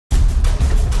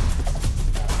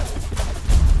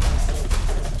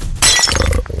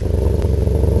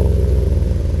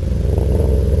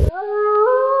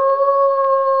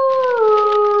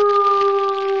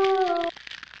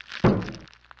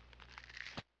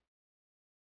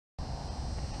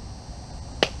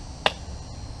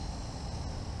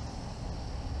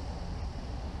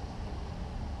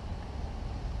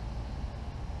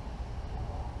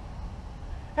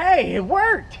Hey, it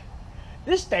worked.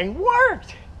 This thing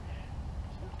worked.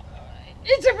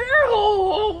 It's a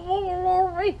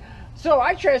miracle. So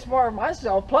I transported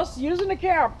myself, plus using the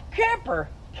clapper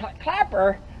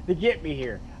to get me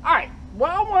here. All right, what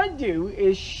I want to do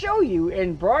is show you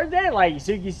in broad daylight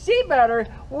so you can see better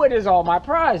what is all my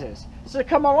prizes. So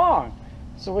come along.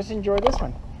 So let's enjoy this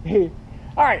one.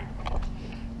 All right,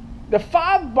 the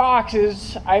 5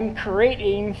 boxes I'm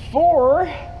creating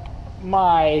for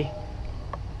my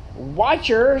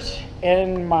watchers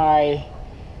and my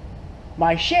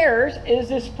shares is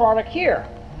this product here.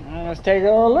 Let's take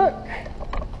a look.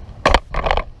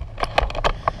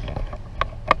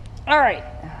 All right,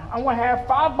 I'm gonna have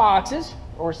 5 boxes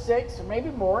or 6 or maybe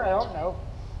more, I don't know.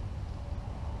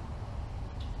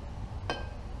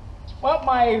 But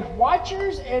my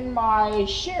watchers and my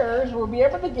shares will be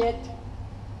able to get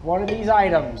one of these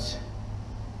items.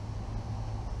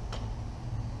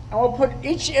 I will put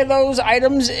each of those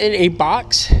items in a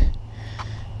box,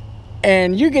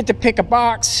 and you get to pick a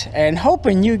box and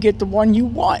hoping you get the one you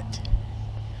want.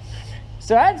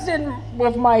 So that's in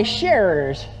with my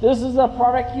shares. This is a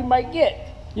product you might get.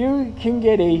 You can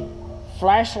get a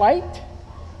flashlight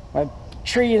with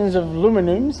trillions of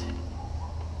lumens,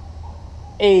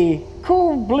 a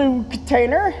cool blue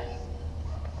container.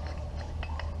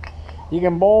 You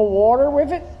can boil water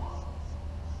with it.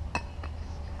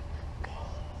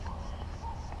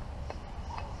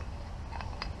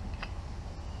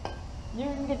 You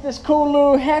can get this cool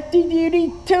little hefty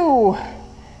duty tool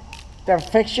to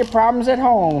fix your problems at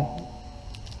home.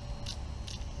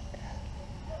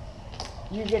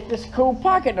 You get this cool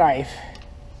pocket knife.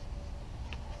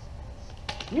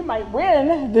 You might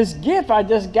win this gift I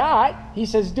just got. He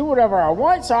says do whatever I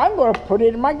want, so I'm going to put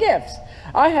it in my gifts.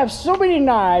 I have so many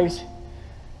knives,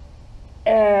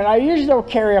 and I usually don't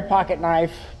carry a pocket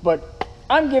knife, but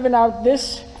I'm giving out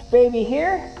this baby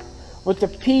here with the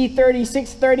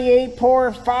P3638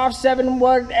 pour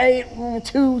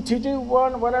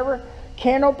 5718221 whatever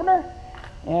can opener,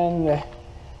 and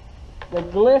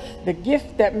the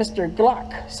gift that Mr.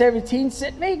 Glock 17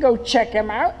 sent me. Go check him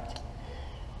out.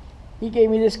 He gave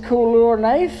me this cool little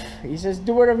knife. He says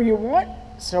do whatever you want,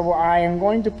 so I am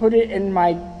going to put it in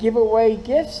my giveaway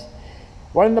gifts.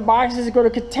 One of the boxes is going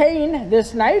to contain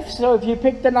this knife, so if you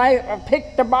pick the knife,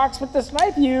 pick the box with this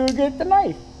knife, you get the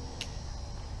knife.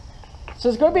 So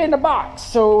it's going to be in the box.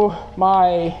 So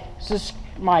my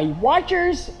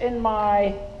watchers and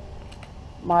my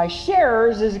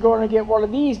shares is going to get one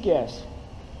of these gifts.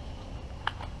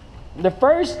 The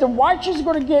watchers are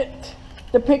going to get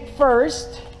to pick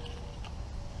first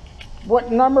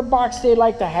what number box they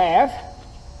like to have,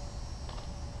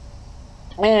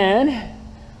 and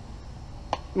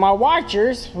my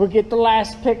watchers will get the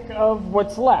last pick of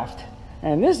what's left.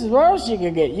 And this is what else you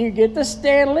can get. You get the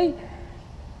Stanley.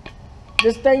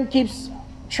 This thing keeps,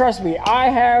 trust me, I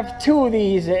have 2 of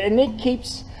these, and it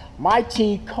keeps my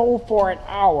tea cold for an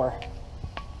hour.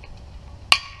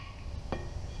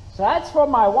 So that's for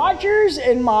my watchers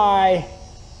and my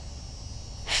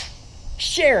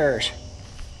shares.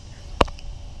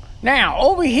 Now,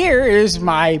 over here is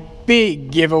my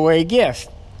big giveaway gift.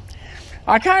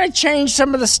 I kind of changed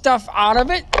some of the stuff out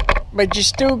of it, but you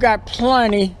still got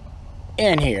plenty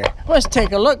in here. Let's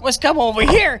take a look. Let's come over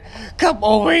here. Come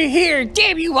over here,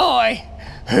 damn you boy.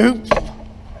 Oops.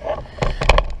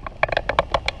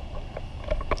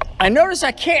 I notice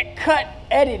I can't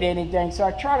edit anything, so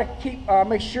I try to keep,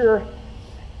 make sure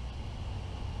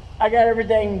I got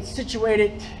everything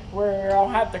situated where I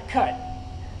don't have to cut.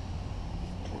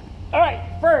 All right,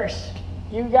 first,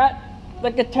 you got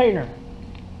the container.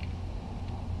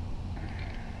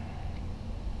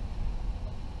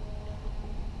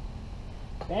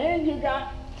 Then you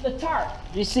got the tarp.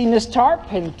 You've seen this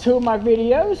tarp in 2 of my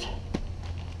videos.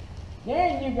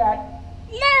 Then you got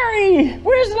Larry.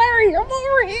 Where's Larry? I'm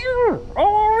over here.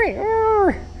 Over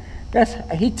here.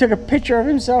 He took a picture of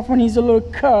himself when he's a little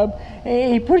cub,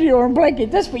 and he put it on a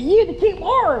blanket. That's for you to keep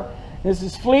warm. This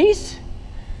is fleece.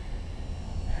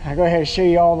 I'll go ahead and show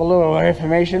you all the little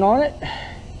information on it.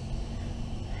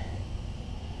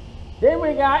 Then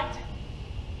we got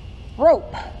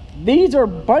rope. These are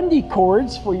Bundy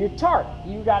cords for your tarp.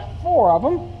 You got 4 of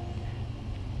them.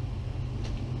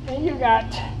 And you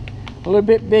got a little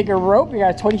bit bigger rope. You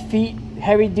got 20 feet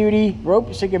heavy duty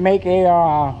rope, so you can make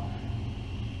a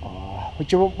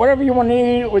whatever you want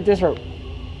to do with this rope.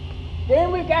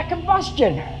 Then we got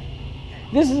combustion.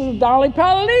 This is Donnie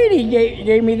Paolini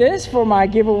gave me this for my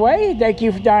giveaway. Thank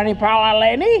you for Donnie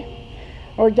Paolini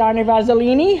or Donnie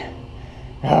Vaseline.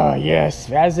 Oh yes,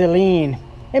 Vaseline.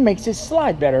 It makes it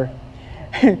slide better.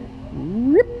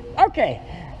 Okay.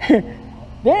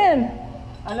 Then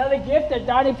Another gift that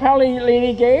Donnie Pelly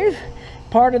lady gave,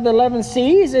 part of the 11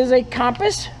 C's, is a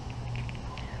compass.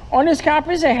 On this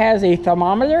compass, it has a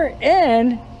thermometer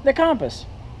and the compass.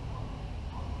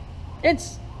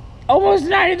 It's almost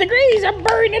 90 degrees. I'm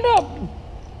burning it up.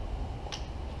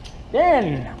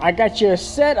 Then I got you a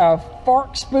set of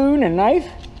fork, spoon, and knife.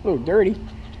 A little dirty.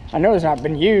 I know it's not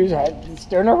been used. It's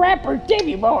still in a wrapper,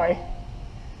 Davy boy.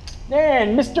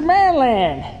 Then Mr.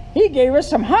 Manland, he gave us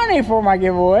some honey for my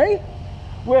giveaway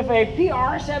with a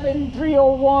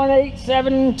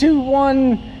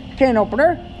PR7301871 can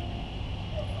opener.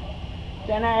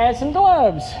 Then I add some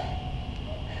gloves.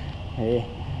 Hey,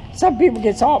 some people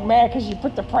get all mad because you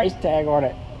put the price tag on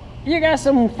it. You got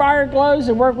some fire gloves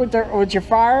to work with your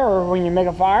fire or when you make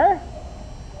a fire.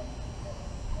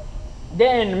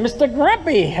 Then Mr.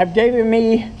 Grumpy have given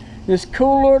me this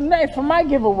cool little knife for my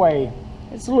giveaway.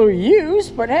 It's a little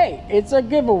used, but hey, it's a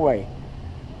giveaway.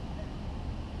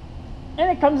 And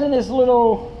it comes in this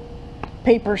little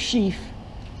paper sheath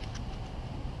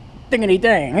thingy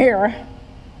thing here.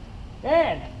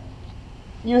 And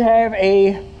you have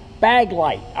a bag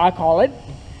light, I call it.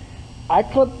 I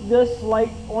clip this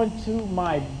light onto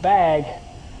my bag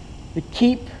to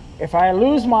keep, if I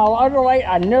lose my other light,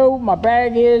 I know my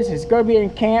bag it's going to be in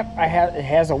camp. It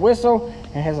has a whistle,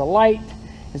 it has a light,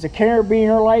 it's a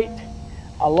carabiner light.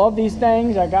 I love these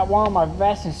things. I got one on my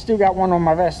vest and still got one on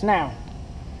my vest now.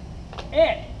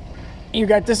 And you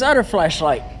got this other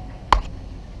flashlight.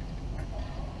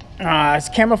 It's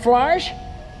camouflage.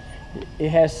 It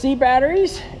has C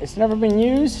batteries. It's never been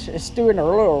used. It's still in a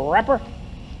little wrapper.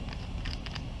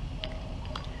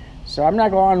 So I'm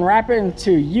not going to unwrap it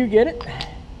until you get it.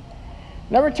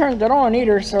 Never turned it on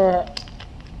either, so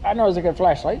I know it's a good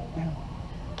flashlight.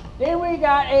 Then we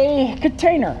got a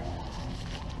container.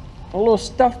 A little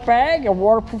stuffed bag, a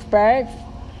waterproof bag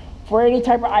for any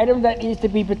type of item that needs to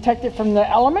be protected from the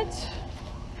elements.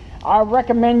 I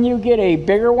recommend you get a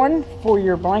bigger one for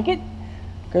your blanket,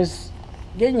 because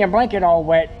getting your blanket all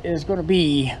wet is going to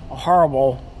be a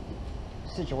horrible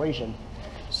situation.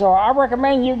 So I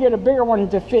recommend you get a bigger one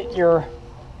to fit your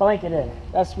blanket in.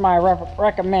 That's my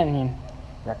recommending.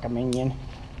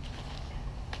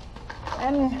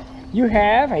 And you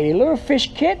have a little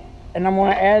fish kit, and I'm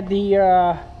going to add the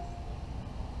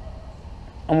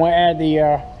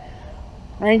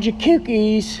Ranger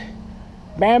Kooky's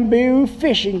bamboo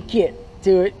fishing kit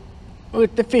to it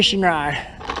with the fishing rod,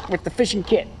 with the fishing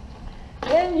kit.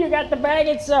 Then you got the bag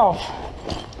itself.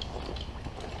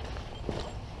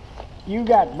 You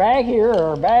got bag here,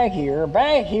 or bag here,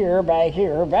 bag here, bag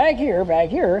here, bag here, bag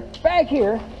here, bag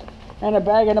here, and a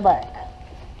bag in the back.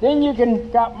 Then you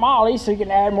got Molly, so you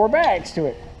can add more bags to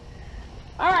it.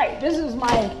 All right, this is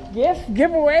my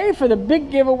giveaway for the big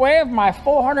giveaway of my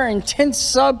 410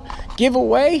 sub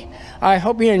giveaway. I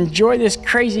hope you enjoy this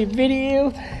crazy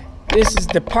video. This is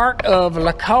the part of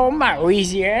Lacoma,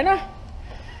 Louisiana.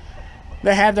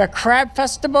 They have their crab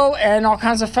festival and all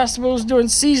kinds of festivals during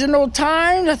seasonal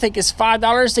times. I think it's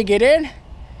 $5 to get in.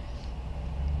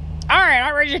 All right,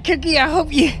 I'm Ranger Kooky. I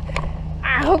hope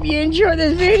you enjoy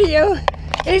this video.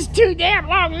 It's too damn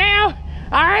long now.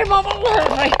 All right,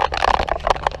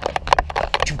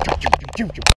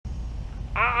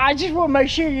 I just want to make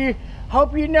sure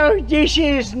hope you know this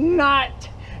is not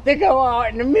to go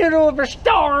out in the middle of a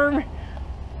storm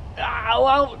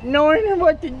without knowing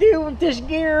what to do with this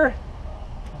gear.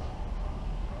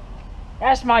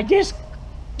 That's my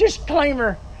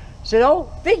disclaimer. So don't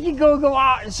think you're going to go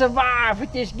out and survive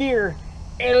with this gear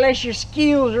unless your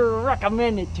skills are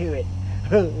recommended to it.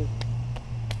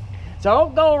 So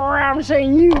don't go around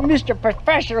saying you Mr.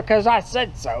 Professional because I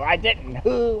said so. I didn't.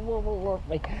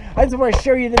 I just want to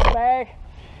show you this bag.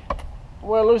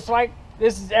 Well, it looks like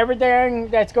this is everything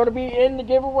that's going to be in the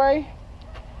giveaway.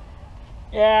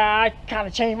 Yeah, I kind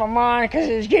of changed my mind because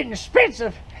it's getting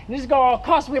expensive. This is going to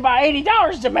cost me about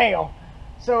 $80 to mail.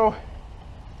 So,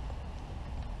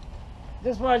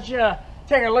 just want you to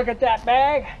take a look at that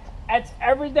bag. That's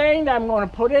everything that I'm going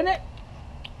to put in it.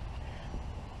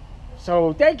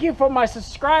 So, thank you for my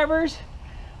subscribers.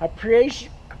 I appreciate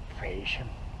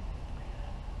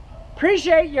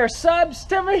your subs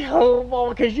to me.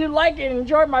 Because you like and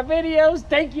enjoy my videos.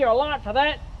 Thank you a lot for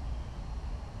that.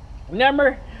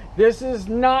 Remember, this is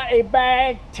not a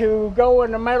bag to go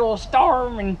in the middle of a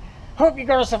storm and hope you're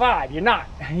going to survive. You're not.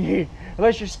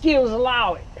 Unless your skills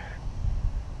allow it.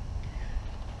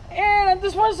 And I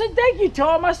just want to say thank you to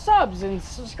all my subs and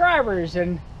subscribers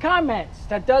and comments.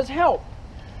 That does help.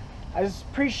 I just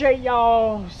appreciate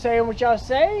y'all saying what y'all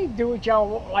say, do what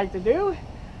y'all like to do,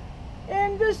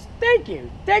 and just thank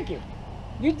you.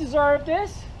 You deserve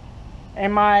this.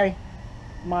 And my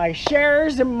my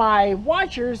sharers and my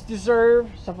watchers deserve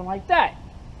something like that.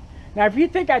 Now, if you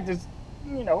think I just,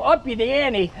 you know, up you the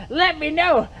ante, let me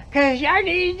know, because I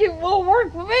need you will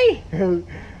work for me.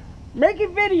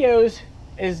 Making videos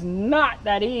is not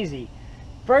that easy.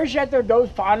 First, you have to go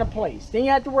find a place. Then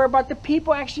you have to worry about the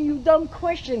people asking you dumb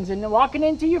questions and walking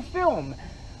into your film.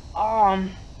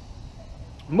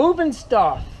 Moving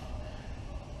stuff.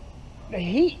 The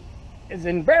heat is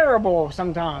unbearable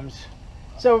sometimes.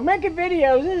 So making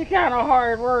videos is kind of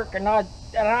hard work, and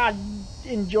I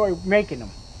enjoy making them.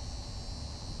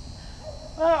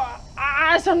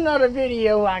 That's another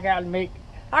video I gotta make.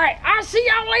 Alright, I'll see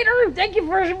y'all later. Thank you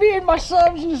for being my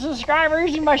subs and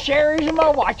subscribers and my sharers and my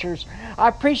watchers. I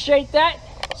appreciate that.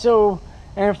 So,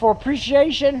 and for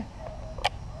appreciation,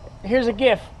 here's a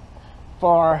gift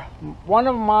for one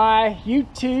of my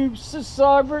YouTube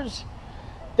subscribers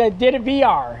that did a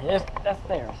VR. That's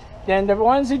theirs. Then the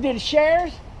ones who did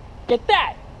shares get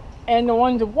that. And the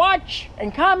ones who watch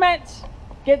and comments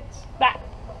gets that.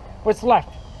 What's left.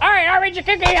 Alright, I'll read your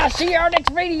cookie. I'll see you on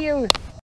next video.